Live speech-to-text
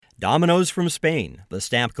Dominoes from Spain, the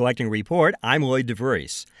stamp collecting report. I'm Lloyd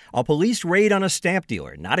DeVries. A police raid on a stamp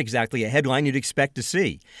dealer, not exactly a headline you'd expect to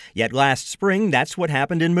see. Yet last spring, that's what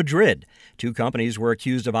happened in Madrid. Two companies were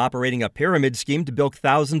accused of operating a pyramid scheme to bilk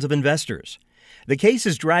thousands of investors. The case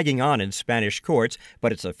is dragging on in Spanish courts,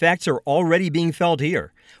 but its effects are already being felt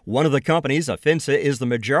here. One of the companies, Afinsa, is the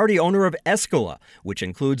majority owner of Escala, which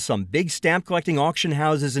includes some big stamp collecting auction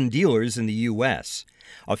houses and dealers in the U.S.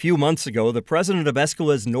 A few months ago, the president of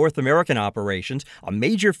Escala's North American operations, a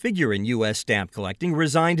major figure in U.S. stamp collecting,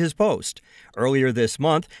 resigned his post. Earlier this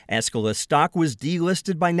month, Escala's stock was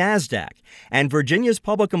delisted by NASDAQ, and Virginia's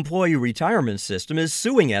Public Employee Retirement System is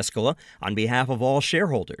suing Escala on behalf of all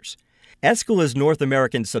shareholders. Escala's North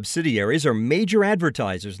American subsidiaries are major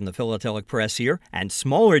advertisers in the philatelic press here, and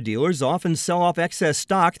smaller dealers often sell off excess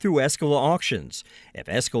stock through Escala auctions. If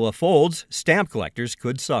Escala folds, stamp collectors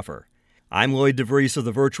could suffer. I'm Lloyd DeVries of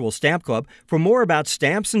the Virtual Stamp Club. For more about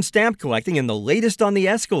stamps and stamp collecting and the latest on the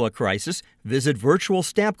Escala crisis, visit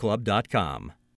virtualstampclub.com.